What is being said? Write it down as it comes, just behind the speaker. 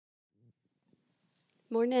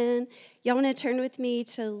Morning. Y'all want to turn with me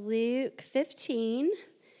to Luke 15.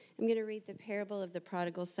 I'm going to read the parable of the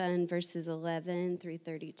prodigal son, verses 11 through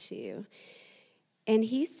 32. And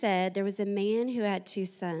he said, there was a man who had 2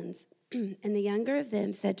 sons, and the younger of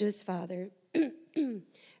them said to his father,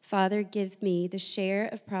 Father, give me the share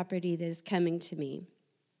of property that is coming to me.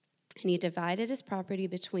 And he divided his property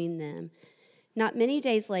between them. Not many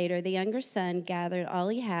days later, the younger son gathered all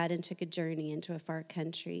he had and took a journey into a far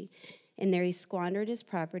country. And there he squandered his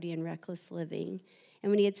property in reckless living.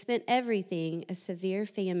 And when he had spent everything, a severe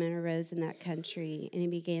famine arose in that country, and he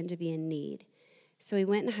began to be in need. So he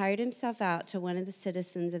went and hired himself out to one of the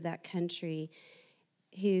citizens of that country,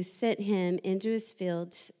 who sent him into his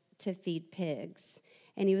field to feed pigs.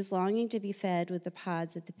 And he was longing to be fed with the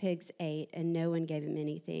pods that the pigs ate, and no one gave him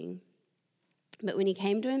anything. But when he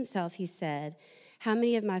came to himself, he said, how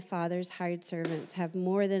many of my father's hired servants have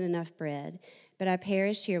more than enough bread, but I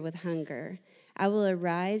perish here with hunger? I will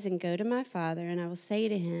arise and go to my father, and I will say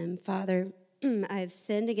to him, Father, I have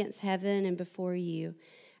sinned against heaven and before you.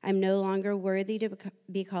 I am no longer worthy to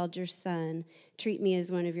be called your son. Treat me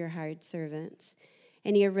as one of your hired servants.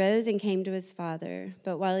 And he arose and came to his father.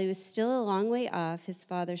 But while he was still a long way off, his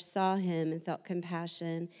father saw him and felt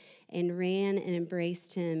compassion, and ran and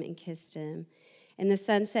embraced him and kissed him. And the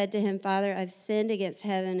son said to him, Father, I've sinned against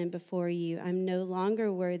heaven and before you. I'm no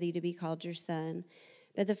longer worthy to be called your son.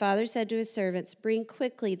 But the father said to his servants, bring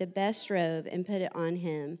quickly the best robe and put it on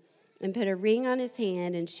him, and put a ring on his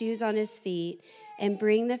hand and shoes on his feet, and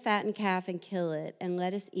bring the fattened calf and kill it, and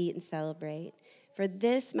let us eat and celebrate. For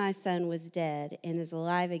this my son was dead and is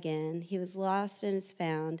alive again. He was lost and is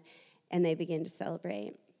found, and they began to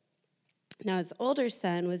celebrate. Now his older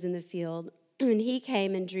son was in the field, and he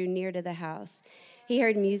came and drew near to the house. He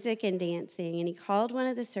heard music and dancing, and he called one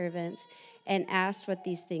of the servants and asked what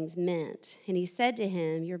these things meant. And he said to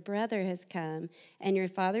him, your brother has come, and your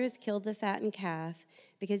father has killed the fattened calf,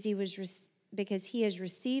 because he has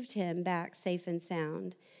received him back safe and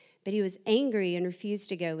sound. But he was angry and refused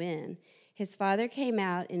to go in. His father came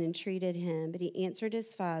out and entreated him, but he answered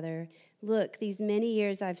his father, look, these many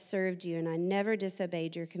years I've served you, and I never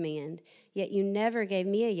disobeyed your command. Yet you never gave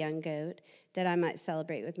me a young goat that I might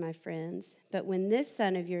celebrate with my friends. But when this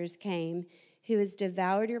son of yours came, who has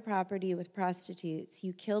devoured your property with prostitutes,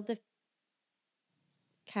 you killed the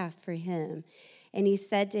calf for him. And he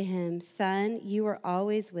said to him, son, you are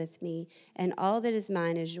always with me, and all that is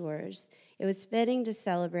mine is yours. It was fitting to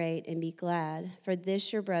celebrate and be glad, for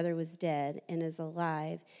this your brother was dead and is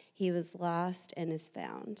alive. He was lost and is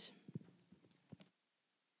found.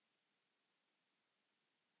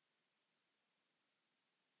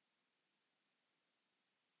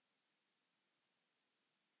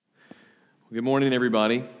 Good morning,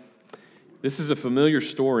 everybody. This is a familiar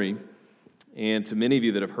story, and to many of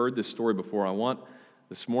you that have heard this story before, I want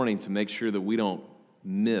this morning to make sure that we don't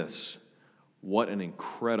miss what an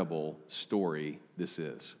incredible story this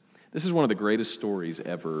is. This is one of the greatest stories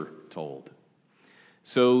ever told.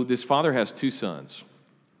 So this father has 2 sons,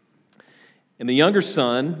 and the younger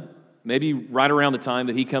son, maybe right around the time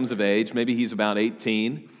that he comes of age, maybe he's about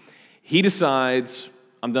 18, he decides,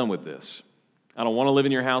 I'm done with this. I don't want to live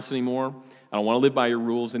in your house anymore. I don't want to live by your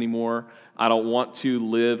rules anymore. I don't want to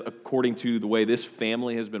live according to the way this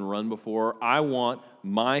family has been run before. I want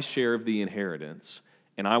my share of the inheritance,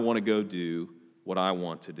 and I want to go do what I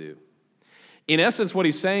want to do. In essence, what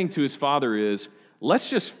he's saying to his father is, let's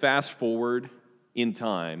just fast forward in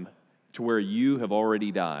time to where you have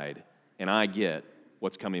already died, and I get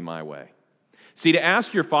what's coming my way. See, to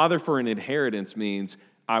ask your father for an inheritance means,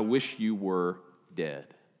 I wish you were dead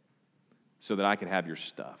so that I could have your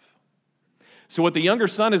stuff. So what the younger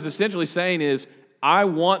son is essentially saying is, I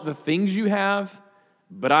want the things you have,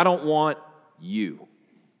 but I don't want you.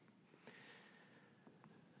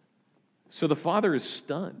 So the father is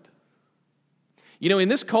stunned. You know, in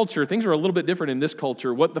this culture, things are a little bit different in this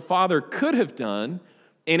culture. What the father could have done,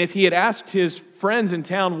 and if he had asked his friends in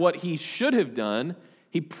town what he should have done,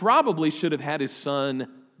 he probably should have had his son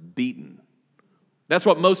beaten. That's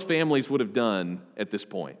what most families would have done at this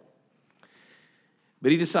point.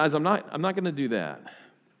 But he decides, I'm not going to do that.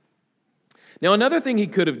 Now, another thing he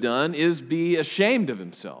could have done is be ashamed of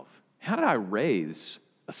himself. How did I raise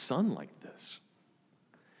a son like this?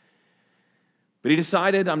 But he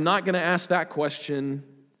decided, I'm not going to ask that question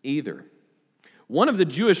either. One of the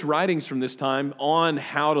Jewish writings from this time on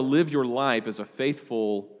how to live your life as a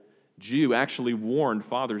faithful Jew actually warned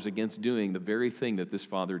fathers against doing the very thing that this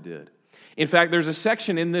father did. In fact, there's a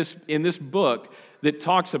section in this book that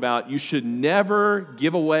talks about you should never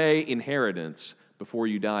give away inheritance before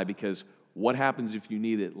you die, because what happens if you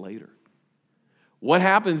need it later? What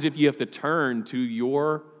happens if you have to turn to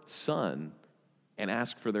your son and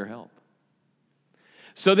ask for their help?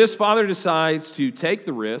 So this father decides to take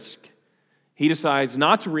the risk. He decides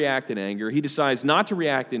not to react in anger. He decides not to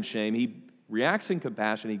react in shame. He reacts in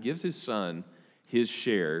compassion. He gives his son his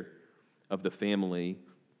share of the family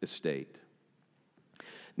estate.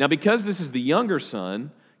 Now, because this is the younger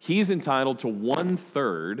son, he's entitled to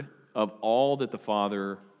 1/3 of all that the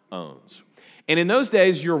father owns. And in those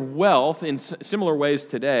days, your wealth, in similar ways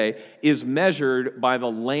today, is measured by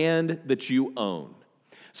the land that you own.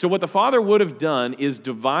 So what the father would have done is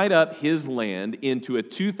divide up his land into a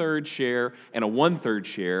 2/3 share and a 1/3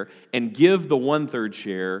 share and give the 1/3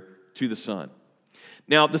 share to the son.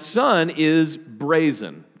 Now, the son is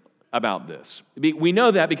brazen about this. We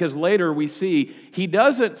know that because later we see he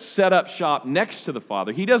doesn't set up shop next to the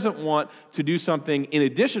father. He doesn't want to do something in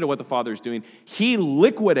addition to what the father is doing. He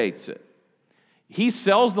liquidates it. He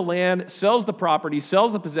sells the land, sells the property,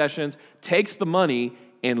 sells the possessions, takes the money,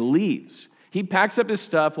 and leaves. He packs up his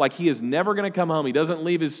stuff like he is never going to come home. He doesn't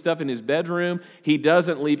leave his stuff in his bedroom. He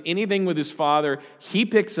doesn't leave anything with his father. He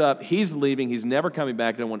picks up, he's leaving, he's never coming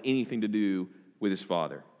back, doesn't want anything to do with his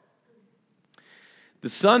father. The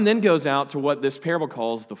son then goes out to what this parable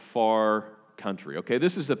calls the far country. Okay,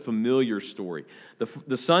 this is a familiar story.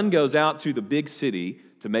 The son goes out to the big city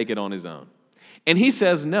to make it on his own. And he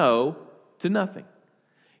says no to nothing.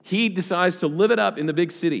 He decides to live it up in the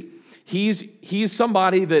big city. He's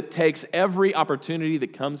somebody that takes every opportunity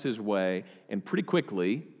that comes his way, and pretty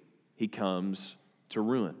quickly he comes to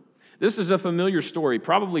ruin. This is a familiar story,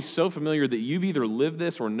 probably so familiar that you've either lived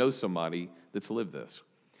this or know somebody that's lived this.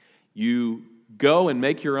 You go and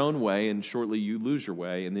make your own way, and shortly you lose your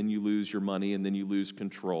way, and then you lose your money, and then you lose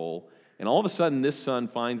control. And all of a sudden, this son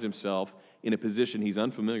finds himself in a position he's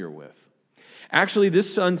unfamiliar with. Actually,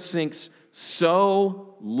 this son sinks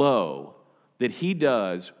so low that he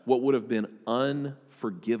does what would have been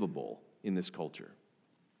unforgivable in this culture.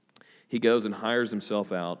 He goes and hires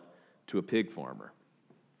himself out to a pig farmer.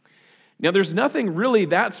 Now, there's nothing really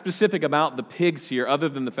that specific about the pigs here other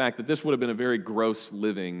than the fact that this would have been a very gross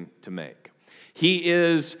living to make. He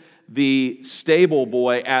is the stable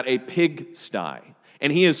boy at a pigsty,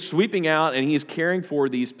 and he is sweeping out and he is caring for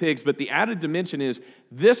these pigs, but the added dimension is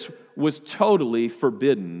this was totally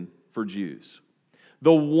forbidden for Jews.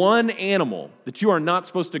 The one animal that you are not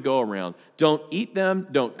supposed to go around, don't eat them,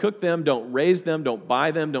 don't cook them, don't raise them, don't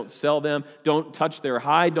buy them, don't sell them, don't touch their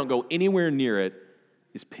hide, don't go anywhere near it,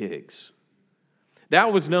 is pigs.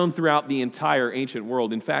 That was known throughout the entire ancient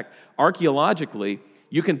world. In fact, archaeologically,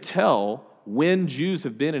 you can tell when Jews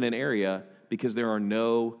have been in an area because there are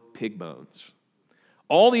no pig bones.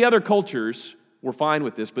 All the other cultures were fine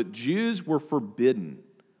with this, but Jews were forbidden.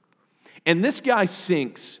 And this guy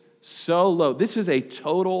sinks so low. This is a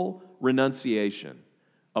total renunciation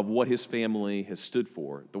of what his family has stood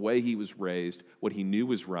for, the way he was raised, what he knew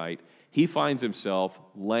was right. He finds himself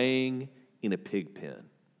laying in a pig pen.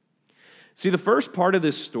 See, the first part of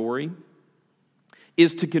this story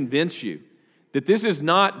is to convince you that this is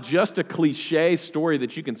not just a cliche story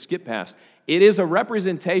that you can skip past. It is a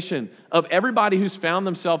representation of everybody who's found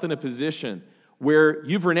themselves in a position where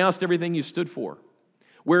you've renounced everything you stood for,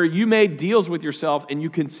 where you made deals with yourself and you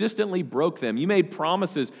consistently broke them. You made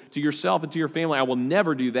promises to yourself and to your family, I will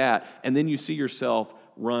never do that, and then you see yourself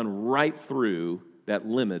run right through that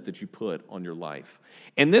limit that you put on your life.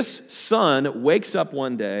 And this son wakes up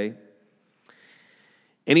one day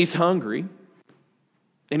and he's hungry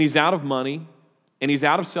and he's out of money and he's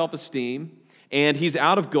out of self-esteem and he's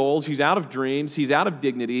out of goals, he's out of dreams, he's out of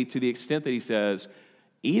dignity to the extent that he says,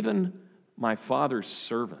 even my father's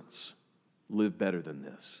servants live better than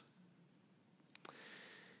this.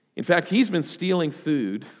 In fact, he's been stealing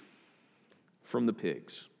food from the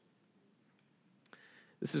pigs.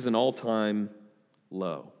 This is an all-time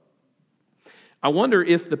low. I wonder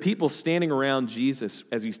if the people standing around Jesus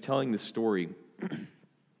as he's telling this story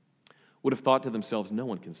would have thought to themselves, no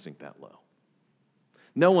one can sink that low.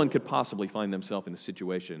 No one could possibly find themselves in a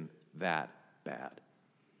situation that bad.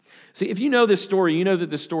 See, if you know this story, you know that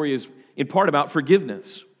this story is in part about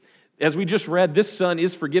forgiveness. As we just read, this son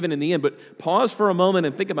is forgiven in the end, but pause for a moment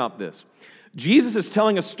and think about this. Jesus is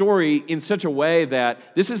telling a story in such a way that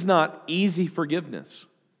this is not easy forgiveness.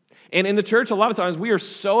 And in the church, a lot of times, we are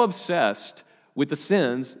so obsessed with the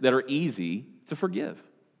sins that are easy to forgive.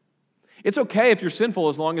 It's okay if you're sinful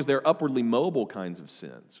as long as they're upwardly mobile kinds of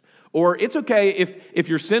sins. Or it's okay if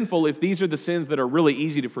you're sinful if these are the sins that are really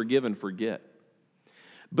easy to forgive and forget.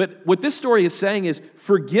 But what this story is saying is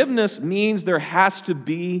forgiveness means there has to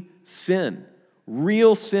be sin,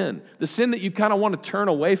 Real sin. The sin that you kind of want to turn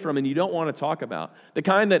away from and you don't want to talk about. The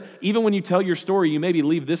kind that even when you tell your story, you maybe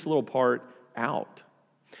leave this little part out.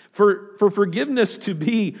 For forgiveness to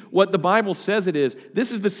be what the Bible says it is,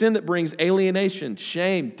 this is the sin that brings alienation,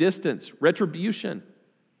 shame, distance, retribution.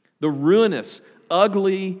 The ruinous,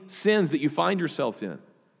 ugly sins that you find yourself in.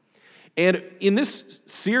 And in this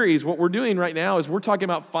series, what we're doing right now is we're talking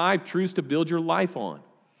about 5 truths to build your life on.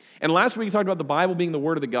 And last week we talked about the Bible being the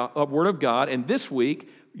Word of God, and this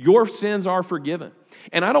week, your sins are forgiven.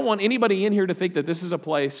 And I don't want anybody in here to think that this is a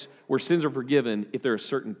place where sins are forgiven if they're a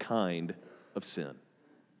certain kind of sin.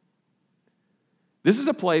 This is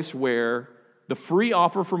a place where the free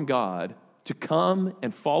offer from God to come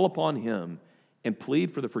and fall upon Him and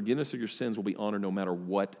plead for the forgiveness of your sins will be honored no matter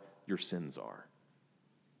what your sins are.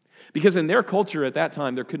 Because in their culture at that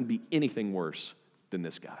time, there couldn't be anything worse than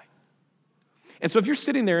this guy. And so if you're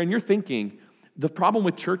sitting there and you're thinking, the problem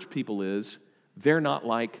with church people is they're not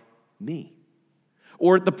like me.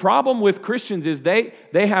 Or the problem with Christians is they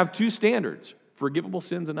have 2 standards, forgivable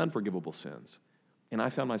sins and unforgivable sins. And I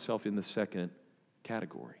found myself in the second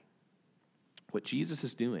category. What Jesus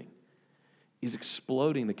is doing is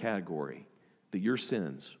exploding the category that your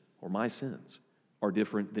sins or my sins are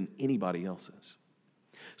different than anybody else's.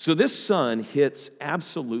 So this son hits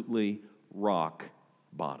absolutely rock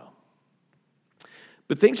bottom.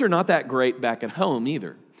 But things are not that great back at home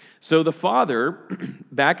either. So the father,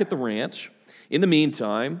 back at the ranch, in the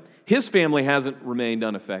meantime, his family hasn't remained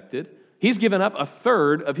unaffected. He's given up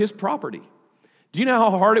 1/3 of his property. Do you know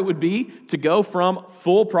how hard it would be to go from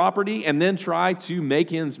full property and then try to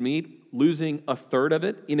make ends meet, losing 1/3 of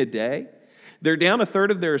it in a day? They're down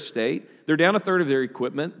 1/3 of their estate. They're down 1/3 of their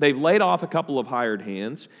equipment. They've laid off a couple of hired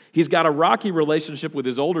hands. He's got a rocky relationship with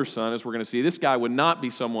his older son, as we're going to see. This guy would not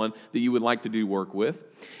be someone that you would like to do work with.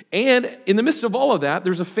 And in the midst of all of that,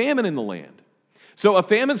 there's a famine in the land. So a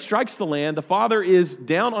famine strikes the land. The father is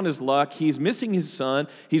down on his luck. He's missing his son.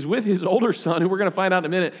 He's with his older son, who we're going to find out in a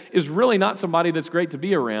minute is really not somebody that's great to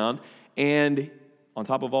be around. And on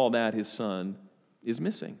top of all that, his son is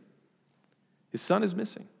missing. His son is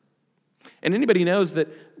missing. And anybody knows that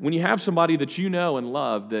when you have somebody that you know and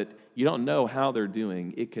love that you don't know how they're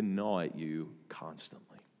doing, it can gnaw at you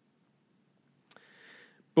constantly.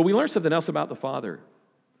 But we learn something else about the father.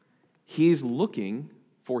 He's looking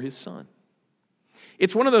for his son.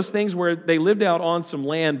 It's one of those things where they lived out on some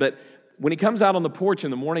land, but when he comes out on the porch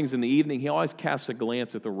in the mornings and the evening, he always casts a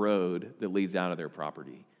glance at the road that leads out of their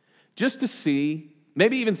property, just to see,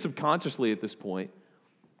 maybe even subconsciously at this point,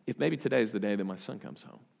 if maybe today's the day that my son comes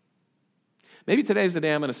home. Maybe today's the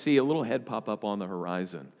day I'm going to see a little head pop up on the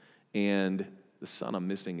horizon, and the son I'm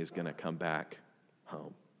missing is going to come back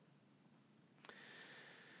home.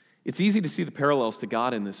 It's easy to see the parallels to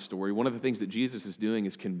God in this story. One of the things that Jesus is doing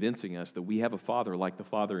is convincing us that we have a father like the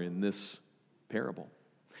father in this parable.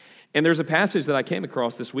 And there's a passage that I came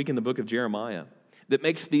across this week in the book of Jeremiah that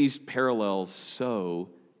makes these parallels so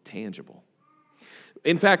tangible.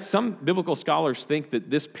 In fact, some biblical scholars think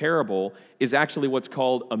that this parable is actually what's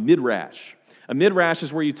called a midrash. A midrash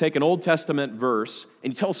is where you take an Old Testament verse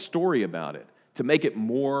and you tell a story about it to make it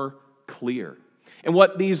more clear. And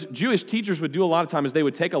what these Jewish teachers would do a lot of times is they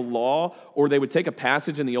would take a law or they would take a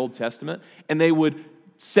passage in the Old Testament and they would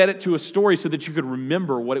set it to a story so that you could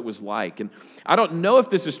remember what it was like. And I don't know if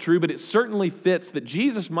this is true, but it certainly fits that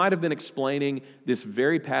Jesus might have been explaining this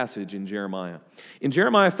very passage in Jeremiah. In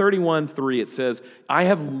Jeremiah 31:3, it says, "I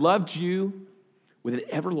have loved you with an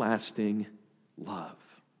everlasting love."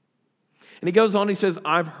 And he goes on, he says,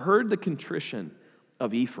 "I've heard the contrition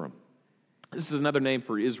of Ephraim." This is another name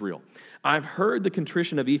for Israel. "I've heard the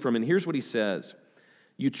contrition of Ephraim," and here's what he says.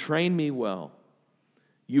 "You trained me well.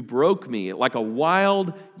 You broke me like a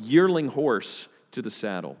wild yearling horse to the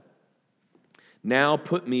saddle. Now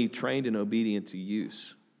put me trained and obedient to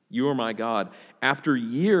use. You are my God. After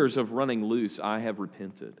years of running loose, I have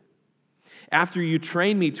repented. After you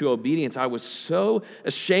trained me to obedience, I was so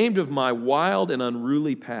ashamed of my wild and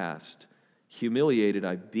unruly past. Humiliated,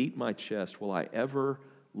 I beat my chest. Will I ever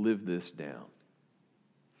live this down?"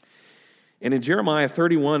 And in Jeremiah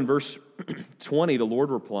 31, verse 20, the Lord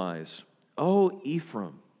replies, "O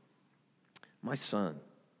Ephraim, my son,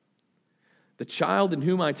 the child in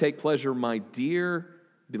whom I take pleasure, my dear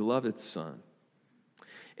beloved son.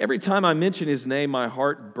 Every time I mention his name, my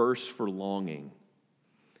heart bursts for longing.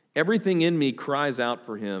 Everything in me cries out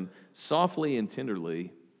for him. Softly and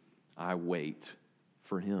tenderly, I wait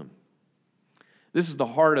for him." This is the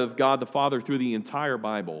heart of God the Father through the entire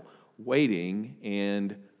Bible, waiting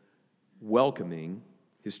and welcoming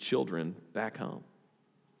his children back home.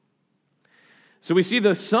 So we see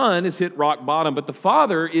the son has hit rock bottom, but the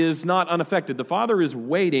father is not unaffected. The father is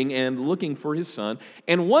waiting and looking for his son.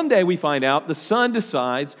 And one day we find out the son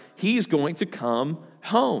decides he's going to come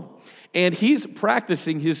home. And he's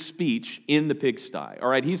practicing his speech in the pigsty. All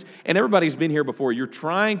right, and everybody's been here before. You're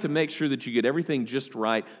trying to make sure that you get everything just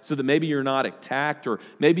right so that maybe you're not attacked or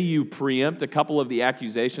maybe you preempt a couple of the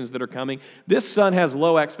accusations that are coming. This son has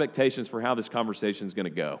low expectations for how this conversation is going to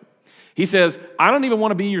go. He says, I don't even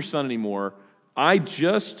want to be your son anymore. I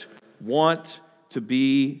just want to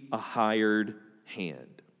be a hired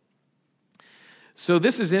hand. So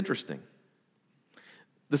this is interesting.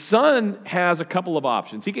 The son has a couple of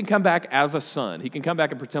options. He can come back as a son. He can come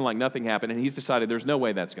back and pretend like nothing happened, and he's decided there's no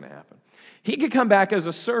way that's going to happen. He could come back as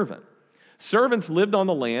a servant. Servants lived on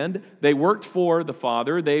the land. They worked for the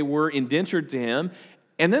father. They were indentured to him.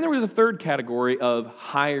 And then there was a third category of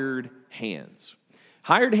hired hands.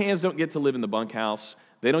 Hired hands don't get to live in the bunkhouse.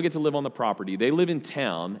 They don't get to live on the property. They live in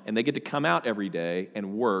town, and they get to come out every day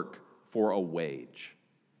and work for a wage.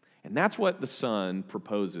 And that's what the son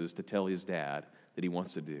proposes to tell his dad that he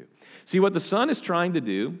wants to do. See, what the son is trying to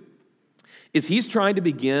do is he's trying to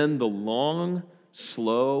begin the long,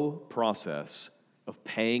 slow process of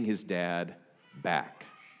paying his dad back.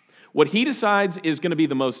 What he decides is going to be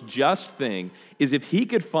the most just thing is if he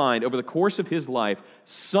could find, over the course of his life,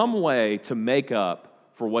 some way to make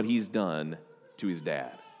up for what he's done to his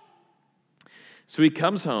dad. So he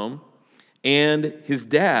comes home, and his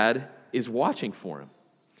dad is watching for him.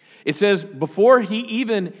 It says before he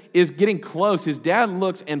even is getting close, his dad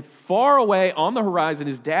looks, and far away on the horizon,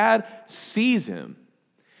 his dad sees him.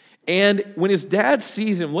 And when his dad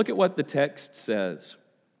sees him, look at what the text says.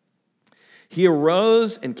 He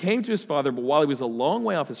arose and came to his father, but while he was a long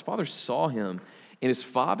way off, his father saw him, and his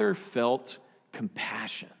father felt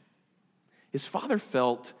compassion. His father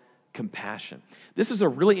felt compassion. This is a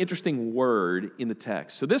really interesting word in the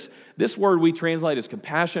text. So this word we translate as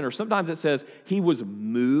compassion, or sometimes it says he was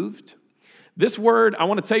moved. This word, I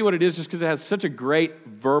want to tell you what it is just because it has such a great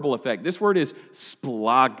verbal effect. This word is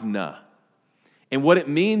splagna. And what it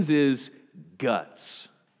means is guts.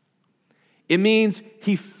 It means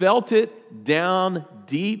he felt it down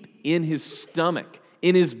deep in his stomach,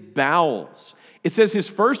 in his bowels. It says his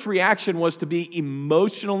first reaction was to be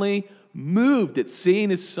emotionally moved at seeing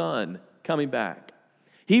his son coming back.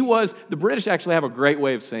 The British actually have a great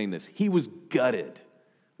way of saying this. He was gutted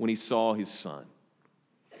when he saw his son.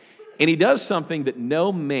 And he does something that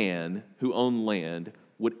no man who owned land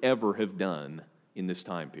would ever have done in this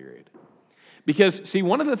time period. Because, see,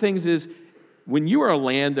 one of the things is when you are a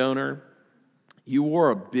landowner, you wore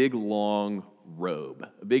a big, long robe,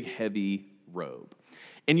 a big, heavy robe.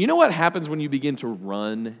 And you know what happens when you begin to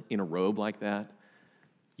run in a robe like that?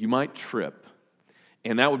 You might trip,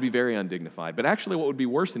 and that would be very undignified. But actually, what would be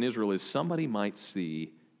worse in Israel is somebody might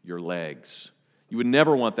see your legs. You would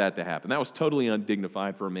never want that to happen. That was totally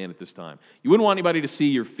undignified for a man at this time. You wouldn't want anybody to see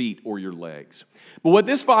your feet or your legs. But what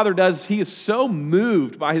this father does, he is so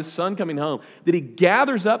moved by his son coming home that he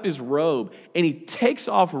gathers up his robe and he takes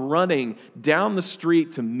off running down the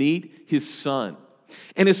street to meet his son.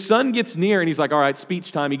 And his son gets near and he's like, all right,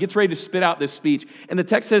 speech time. He gets ready to spit out this speech. And the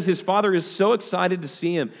text says his father is so excited to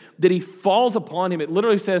see him that he falls upon him. It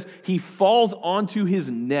literally says he falls onto his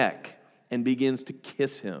neck and begins to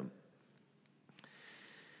kiss him.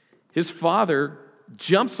 His father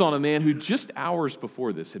jumps on a man who just hours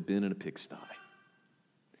before this had been in a pigsty.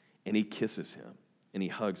 And he kisses him and he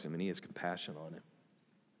hugs him and he has compassion on him.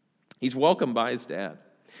 He's welcomed by his dad.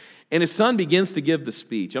 And his son begins to give the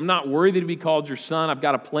speech. I'm not worthy to be called your son. I've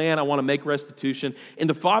got a plan. I want to make restitution. And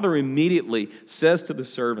the father immediately says to the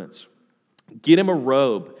servants, get him a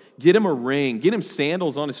robe, get him a ring, get him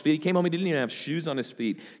sandals on his feet. He came home, he didn't even have shoes on his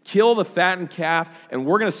feet. Kill the fattened calf, and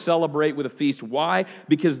we're going to celebrate with a feast. Why?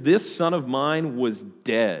 Because this son of mine was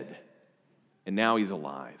dead, and now he's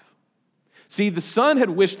alive. See, the son had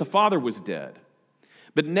wished the father was dead.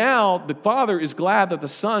 But now the father is glad that the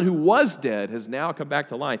son who was dead has now come back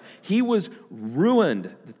to life. He was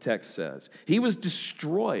ruined, the text says. He was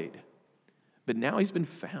destroyed, but now he's been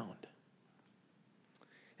found.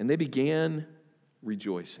 And they began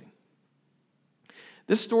rejoicing.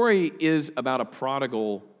 This story is about a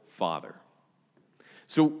prodigal father.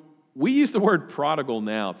 So we use the word prodigal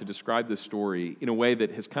now to describe this story in a way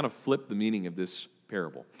that has kind of flipped the meaning of this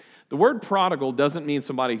parable. The word prodigal doesn't mean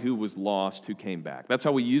somebody who was lost who came back. That's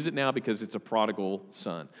how we use it now because it's a prodigal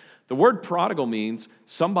son. The word prodigal means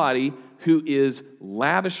somebody who is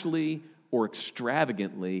lavishly or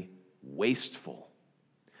extravagantly wasteful.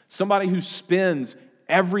 Somebody who spends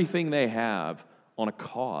everything they have on a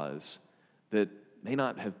cause that may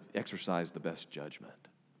not have exercised the best judgment.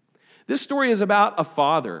 This story is about a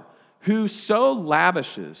father who so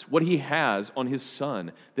lavishes what he has on his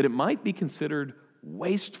son that it might be considered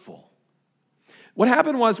wasteful. What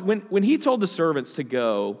happened was when he told the servants to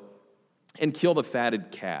go and kill the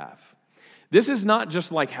fatted calf, this is not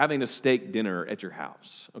just like having a steak dinner at your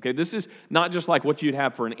house, okay? This is not just like what you'd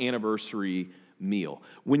have for an anniversary meal.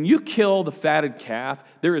 When you kill the fatted calf,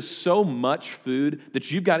 there is so much food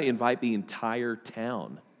that you've got to invite the entire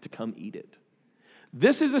town to come eat it.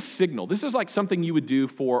 This is a signal. This is like something you would do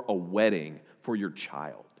for a wedding for your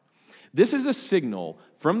child. This is a signal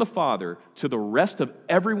from the father to the rest of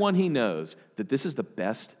everyone he knows that this is the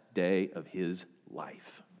best day of his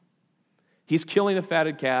life. He's killing the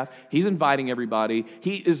fatted calf. He's inviting everybody.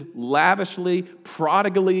 He is lavishly,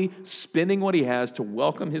 prodigally spending what he has to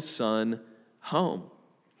welcome his son home.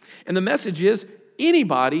 And the message is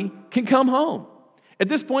anybody can come home. At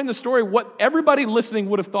this point in the story, what everybody listening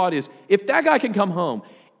would have thought is, if that guy can come home,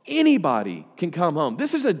 anybody can come home.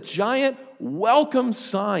 This is a giant welcome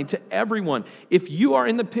sign to everyone. If you are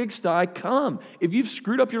in the pigsty, come. If you've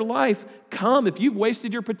screwed up your life, come. If you've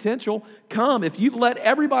wasted your potential, come. If you've let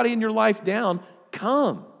everybody in your life down,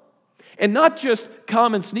 come. And not just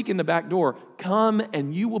come and sneak in the back door, come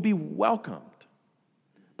and you will be welcomed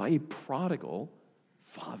by a prodigal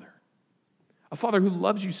father. A father who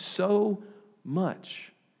loves you so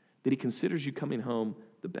much that he considers you coming home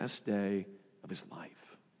the best day of his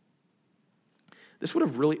life. This would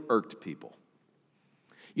have really irked people.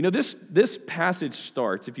 You know, this passage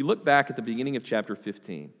starts, if you look back at the beginning of chapter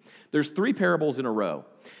 15, there's 3 parables in a row.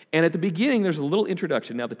 And at the beginning, there's a little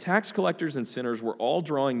introduction. Now, the tax collectors and sinners were all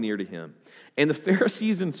drawing near to him. And the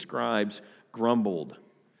Pharisees and scribes grumbled.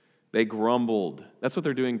 They grumbled. That's what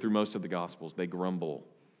they're doing through most of the Gospels. They grumble.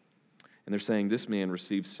 And they're saying, this man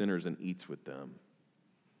receives sinners and eats with them.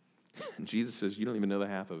 And Jesus says, you don't even know the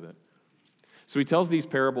half of it. So he tells these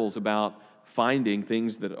parables about finding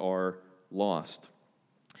things that are lost.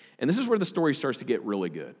 And this is where the story starts to get really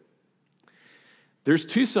good. There's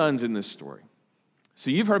 2 sons in this story.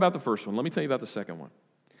 So you've heard about the first one. Let me tell you about the second one.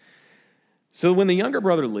 So when the younger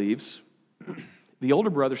brother leaves, the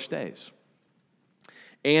older brother stays.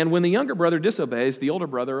 And when the younger brother disobeys, the older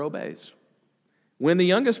brother obeys. When the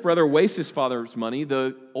youngest brother wastes his father's money,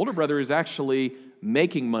 the older brother is actually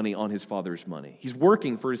making money on his father's money. He's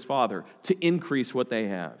working for his father to increase what they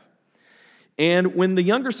have. And when the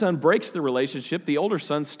younger son breaks the relationship, the older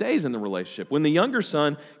son stays in the relationship. When the younger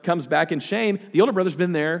son comes back in shame, the older brother's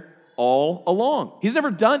been there all along. He's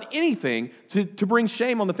never done anything to bring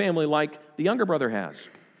shame on the family like the younger brother has.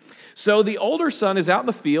 So the older son is out in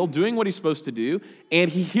the field doing what he's supposed to do,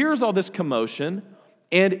 and he hears all this commotion,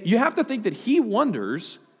 and you have to think that he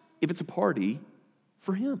wonders if it's a party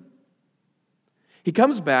for him. He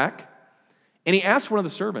comes back, and he asks one of the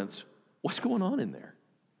servants, what's going on in there?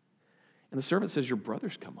 And the servant says, your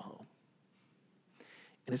brother's come home.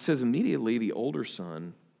 And it says immediately the older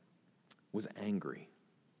son was angry.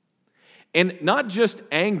 And not just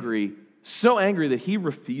angry, so angry that he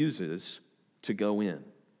refuses to go in.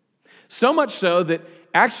 So much so that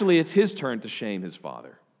actually it's his turn to shame his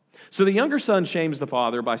father. So the younger son shames the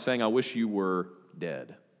father by saying, I wish you were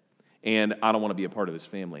dead, and I don't want to be a part of this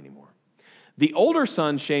family anymore. The older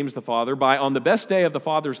son shames the father by, on the best day of the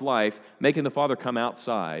father's life, making the father come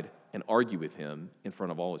outside and argue with him in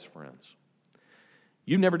front of all his friends.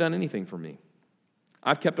 You've never done anything for me.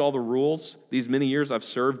 I've kept all the rules. These many years I've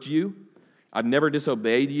served you. I've never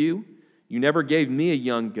disobeyed you. You never gave me a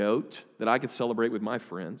young goat that I could celebrate with my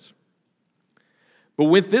friends. But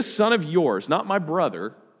with this son of yours, not my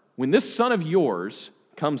brother, when this son of yours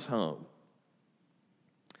comes home,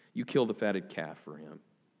 you kill the fatted calf for him.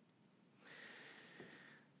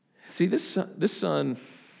 See, this son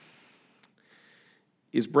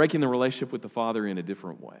is breaking the relationship with the father in a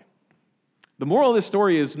different way. The moral of this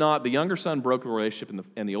story is not the younger son broke the relationship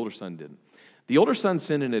and the older son didn't. The older son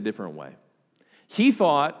sinned in a different way. He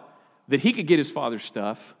thought that he could get his father's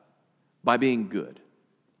stuff by being good.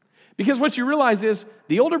 Because what you realize is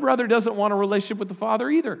the older brother doesn't want a relationship with the father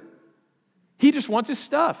either. He just wants his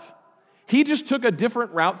stuff. He just took a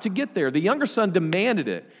different route to get there. The younger son demanded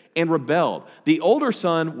it and rebelled. The older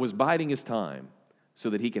son was biding his time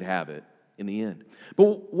so that he could have it in the end.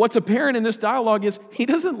 But what's apparent in this dialogue is he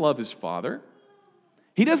doesn't love his father.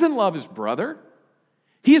 He doesn't love his brother.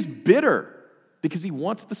 He is bitter because he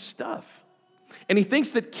wants the stuff. And he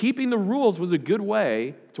thinks that keeping the rules was a good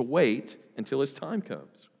way to wait until his time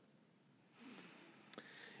comes.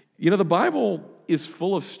 You know, the Bible is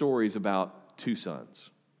full of stories about 2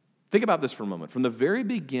 sons. Think about this for a moment. From the very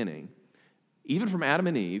beginning, even from Adam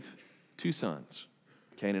and Eve, 2 sons,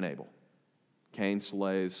 Cain and Abel. Cain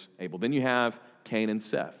slays Abel. Then you have Cain and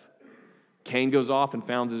Seth. Cain goes off and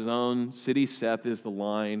founds his own city. Seth is the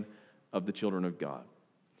line of the children of God.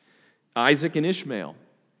 Isaac and Ishmael.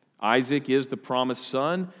 Isaac is the promised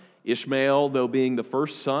son. Ishmael, though being the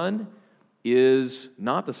first son, is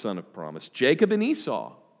not the son of promise. Jacob and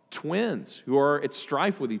Esau, twins who are at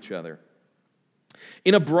strife with each other.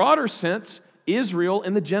 In a broader sense, Israel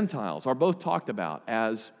and the Gentiles are both talked about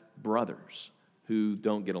as brothers who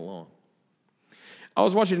don't get along. I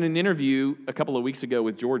was watching an interview a couple of weeks ago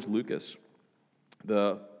with George Lucas,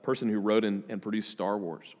 the person who wrote and produced Star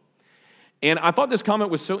Wars. And I thought this comment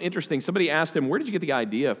was so interesting. Somebody asked him, where did you get the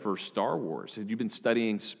idea for Star Wars? Had you been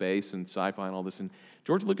studying space and sci-fi and all this? And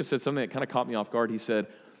George Lucas said something that kind of caught me off guard. He said,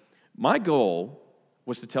 my goal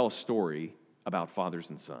was to tell a story about fathers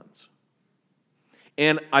and sons.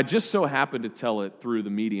 And I just so happened to tell it through the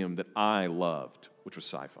medium that I loved, which was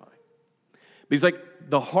sci-fi. But he's like,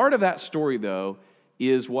 the heart of that story, though,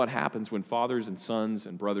 is what happens when fathers and sons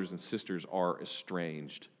and brothers and sisters are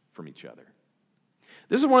estranged from each other.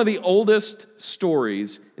 This is one of the oldest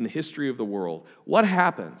stories in the history of the world. What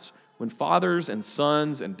happens when fathers and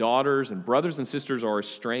sons and daughters and brothers and sisters are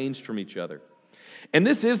estranged from each other? And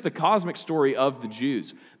this is the cosmic story of the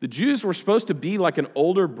Jews. The Jews were supposed to be like an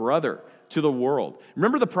older brother to the world.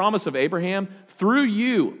 Remember the promise of Abraham? Through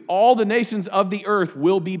you, all the nations of the earth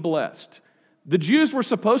will be blessed. The Jews were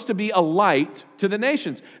supposed to be a light to the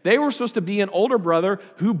nations. They were supposed to be an older brother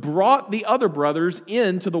who brought the other brothers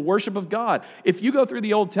into the worship of God. If you go through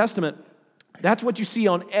the Old Testament, that's what you see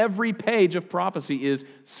on every page of prophecy is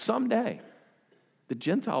someday the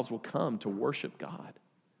Gentiles will come to worship God.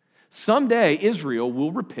 Someday Israel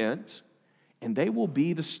will repent and they will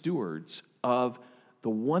be the stewards of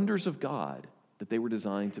the wonders of God that they were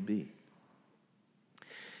designed to be.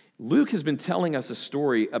 Luke has been telling us a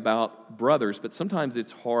story about brothers, but sometimes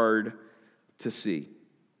it's hard to see.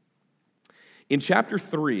 In chapter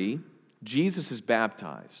 3, Jesus is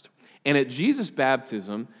baptized. And at Jesus'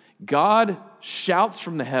 baptism, God shouts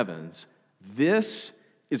from the heavens, "This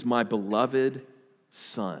is my beloved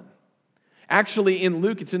Son." Actually, in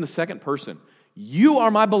Luke, it's in the second person. "You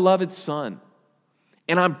are my beloved Son,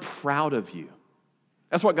 and I'm proud of you."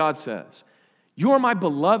 That's what God says. "You are my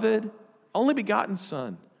beloved, only begotten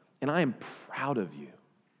Son, and I am proud of you."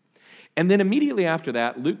 And then immediately after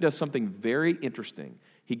that, Luke does something very interesting.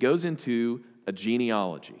 He goes into a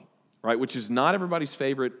genealogy, right, which is not everybody's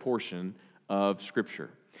favorite portion of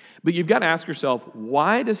Scripture. But you've got to ask yourself,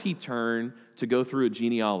 why does he turn to go through a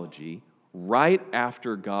genealogy right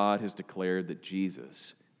after God has declared that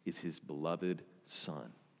Jesus is his beloved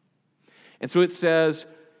Son? And so it says,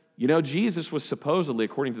 Jesus was supposedly,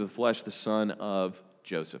 according to the flesh, the son of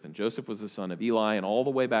Joseph. And Joseph was the son of Eli, and all the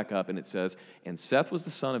way back up, and it says, and Seth was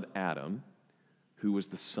the son of Adam, who was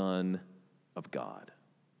the son of God.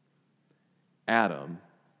 Adam,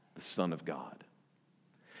 the son of God.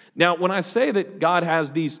 Now, when I say that God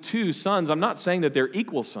has these two sons, I'm not saying that they're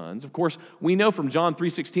equal sons. Of course, we know from John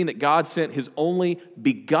 3:16 that God sent his only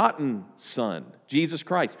begotten Son, Jesus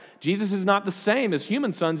Christ. Jesus is not the same as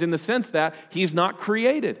human sons in the sense that he's not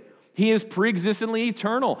created. He is pre-existently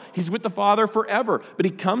eternal. He's with the Father forever. But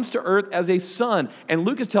he comes to earth as a son. And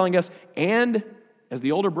Luke is telling us, and as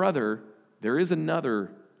the older brother, there is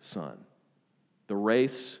another son, the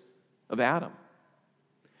race of Adam.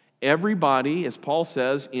 Everybody, as Paul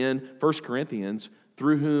says in 1 Corinthians,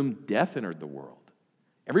 through whom death entered the world.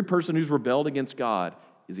 Every person who's rebelled against God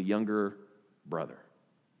is a younger brother.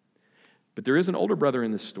 But there is an older brother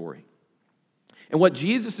in this story. And what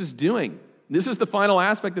Jesus is doing, this is the final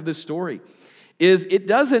aspect of this story, is it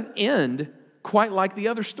doesn't end quite like the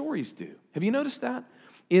other stories do. Have you noticed that?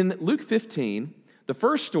 In Luke 15, the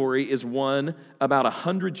first story is one about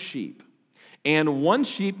 100 sheep. And one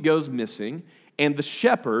sheep goes missing, and the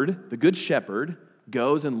shepherd, the good shepherd,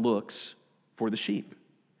 goes and looks for the sheep.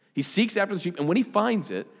 He seeks after the sheep, and when he finds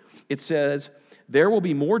it, it says, there will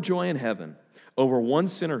be more joy in heaven over one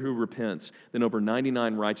sinner who repents than over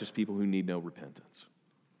 99 righteous people who need no repentance.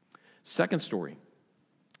 Second story,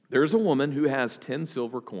 there's a woman who has 10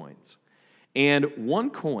 silver coins, and one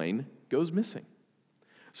coin goes missing.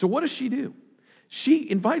 So what does she do? She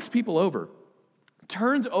invites people over,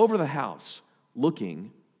 turns over the house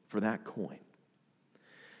looking for that coin.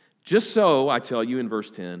 Just so, I tell you in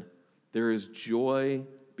verse 10, there is joy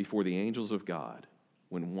before the angels of God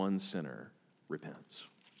when one sinner repents.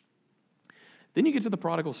 Then you get to the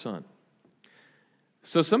prodigal son.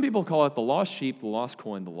 So some people call it the lost sheep, the lost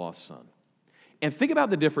coin, the lost son. And think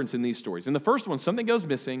about the difference in these stories. In the first one, something goes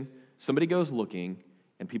missing, somebody goes looking,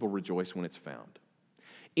 and people rejoice when it's found.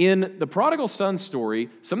 In the prodigal son story,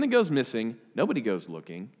 something goes missing, nobody goes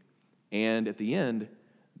looking, and at the end,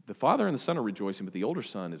 The father and the son are rejoicing, but the older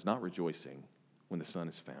son is not rejoicing when the son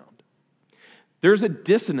is found. There's a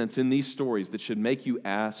dissonance in these stories that should make you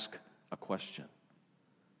ask a question.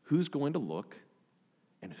 Who's going to look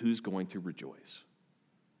and who's going to rejoice?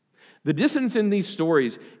 The dissonance in these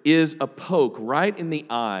stories is a poke right in the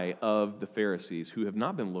eye of the Pharisees who have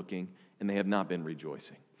not been looking and they have not been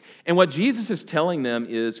rejoicing. And what Jesus is telling them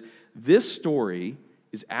is this story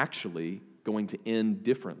is actually going to end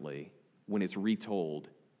differently when it's retold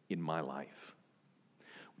in my life.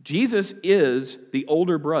 Jesus is the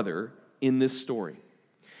older brother in this story.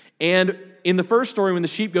 And in the first story, when the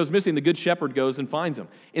sheep goes missing, the good shepherd goes and finds him.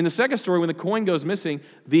 In the second story, when the coin goes missing,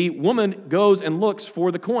 the woman goes and looks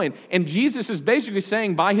for the coin. And Jesus is basically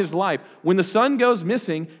saying by his life, when the son goes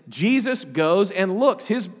missing, Jesus goes and looks.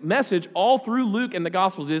 His message all through Luke and the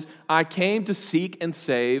Gospels is, I came to seek and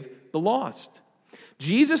save the lost.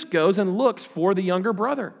 Jesus goes and looks for the younger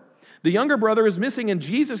brother. The younger brother is missing, and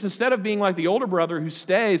Jesus, instead of being like the older brother who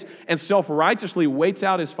stays and self-righteously waits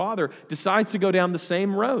out his father, decides to go down the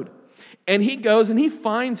same road. And he goes and he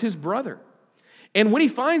finds his brother. And when he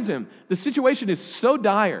finds him, the situation is so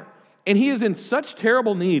dire, and he is in such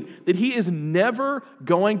terrible need that he is never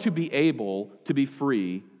going to be able to be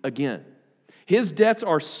free again. His debts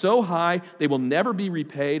are so high, they will never be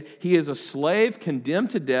repaid. He is a slave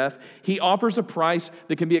condemned to death. He offers a price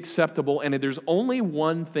that can be acceptable, and there's only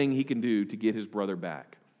one thing he can do to get his brother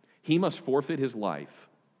back. He must forfeit his life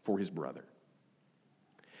for his brother.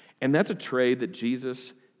 And that's a trade that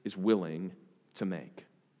Jesus is willing to make.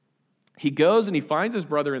 He goes and he finds his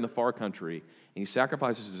brother in the far country, and he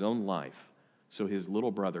sacrifices his own life so his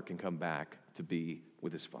little brother can come back to be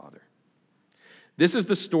with his father. This is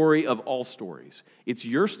the story of all stories. It's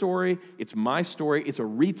your story, it's my story, it's a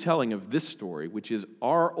retelling of this story, which is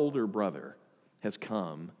our older brother has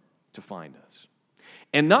come to find us.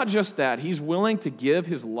 And not just that, he's willing to give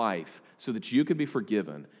his life so that you could be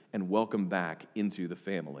forgiven and welcome back into the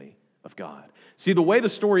family of God. See, the way the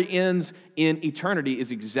story ends in eternity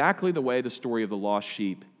is exactly the way the story of the lost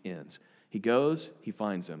sheep ends. He goes, he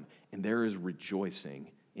finds him, and there is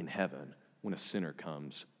rejoicing in heaven when a sinner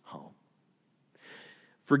comes home.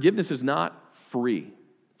 Forgiveness is not free.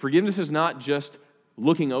 Forgiveness is not just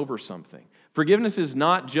looking over something. Forgiveness is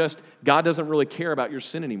not just God doesn't really care about your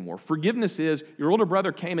sin anymore. Forgiveness is your older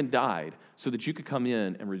brother came and died so that you could come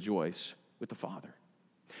in and rejoice with the Father.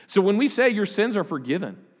 So when we say your sins are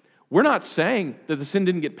forgiven, we're not saying that the sin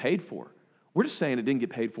didn't get paid for. We're just saying it didn't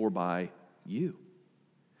get paid for by you.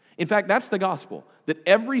 In fact, that's the gospel, that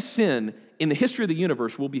every sin in the history of the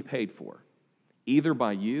universe will be paid for, either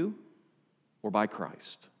by you or by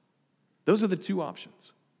Christ. Those are the two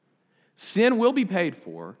options. Sin will be paid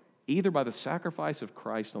for either by the sacrifice of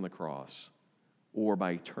Christ on the cross or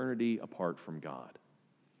by eternity apart from God.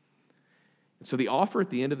 And so the offer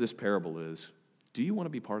at the end of this parable is, do you want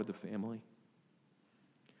to be part of the family?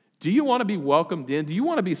 Do you want to be welcomed in? Do you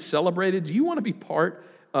want to be celebrated? Do you want to be part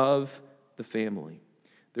of the family?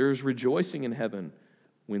 There is rejoicing in heaven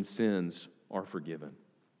when sins are forgiven.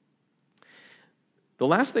 The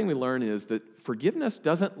last thing we learn is that forgiveness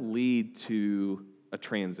doesn't lead to a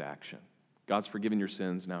transaction. God's forgiven your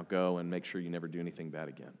sins, now go and make sure you never do anything bad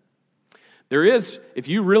again. There is, if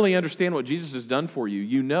you really understand what Jesus has done for you,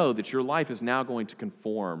 you know that your life is now going to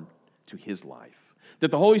conform to his life. That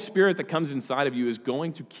the Holy Spirit that comes inside of you is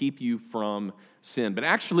going to keep you from sin. But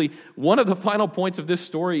actually, one of the final points of this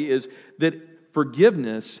story is that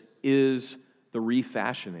forgiveness is the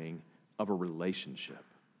refashioning of a relationship.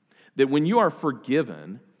 That when you are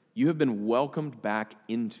forgiven, you have been welcomed back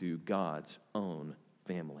into God's own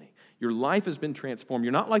family. Your life has been transformed.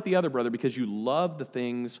 You're not like the other brother because you love the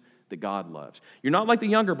things that God loves. You're not like the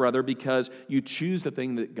younger brother because you choose the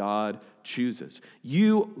thing that God chooses.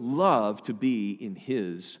 You love to be in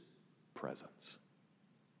his presence.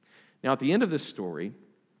 Now, at the end of this story,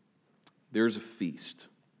 there's a feast.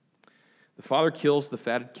 The father kills the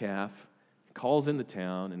fatted calf, calls in the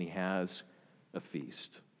town, and he has a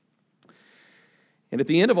feast. And at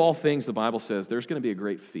the end of all things, the Bible says there's going to be a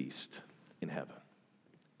great feast in heaven.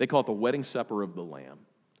 They call it the wedding supper of the Lamb.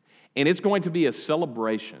 And it's going to be a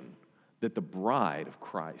celebration that the bride of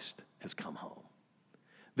Christ has come home.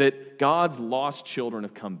 That God's lost children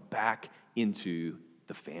have come back into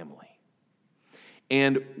the family.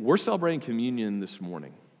 And we're celebrating communion this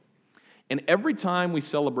morning. And every time we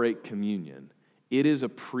celebrate communion, it is a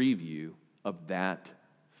preview of that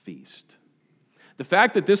feast. The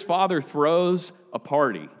fact that this father throws a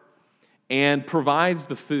party and provides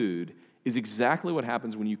the food is exactly what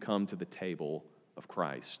happens when you come to the table of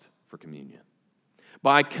Christ for communion.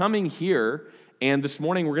 By coming here, and this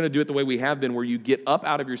morning we're going to do it the way we have been, where you get up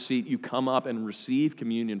out of your seat, you come up and receive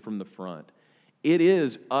communion from the front. It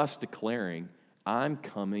is us declaring, I'm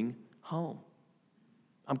coming home.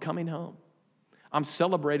 I'm coming home. I'm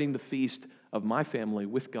celebrating the feast of my family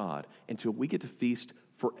with God until we get to feast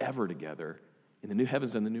forever together in the new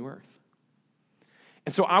heavens and the new earth.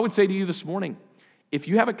 And so I would say to you this morning, if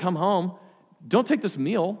you haven't come home, don't take this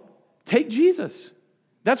meal, take Jesus.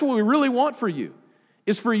 That's what we really want for you,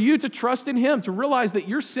 is for you to trust in Him, to realize that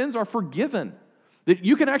your sins are forgiven, that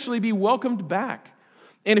you can actually be welcomed back.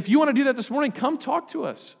 And if you want to do that this morning, come talk to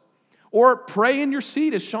us. Or pray in your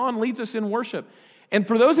seat as Sean leads us in worship. And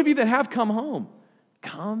for those of you that have come home,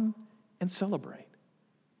 come and celebrate.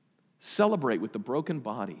 Celebrate with the broken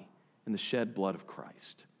body and the shed blood of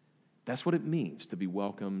Christ. That's what it means to be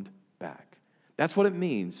welcomed back. That's what it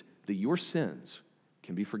means that your sins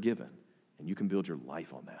can be forgiven and you can build your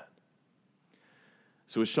life on that.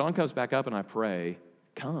 So as Sean comes back up and I pray,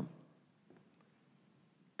 come.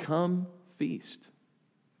 Come feast.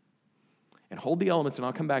 And hold the elements, and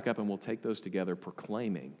I'll come back up and we'll take those together,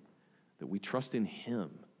 proclaiming that we trust in Him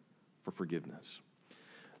for forgiveness.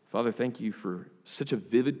 Father, thank you for such a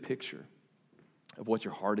vivid picture of what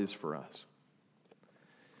your heart is for us.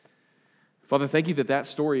 Father, thank you that that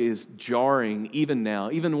story is jarring even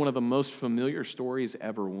now, even one of the most familiar stories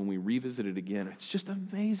ever when we revisit it again. It's just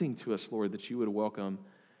amazing to us, Lord, that you would welcome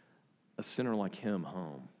a sinner like him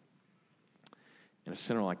home and a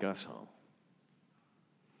sinner like us home.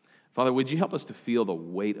 Father, would you help us to feel the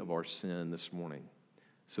weight of our sin this morning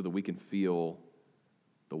so that we can feel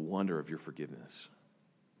the wonder of your forgiveness?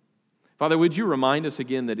 Father, would you remind us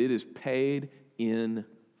again that it is paid in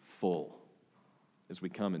full as we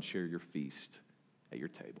come and share your feast at your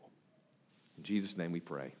table. In Jesus' name we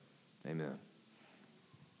pray. Amen.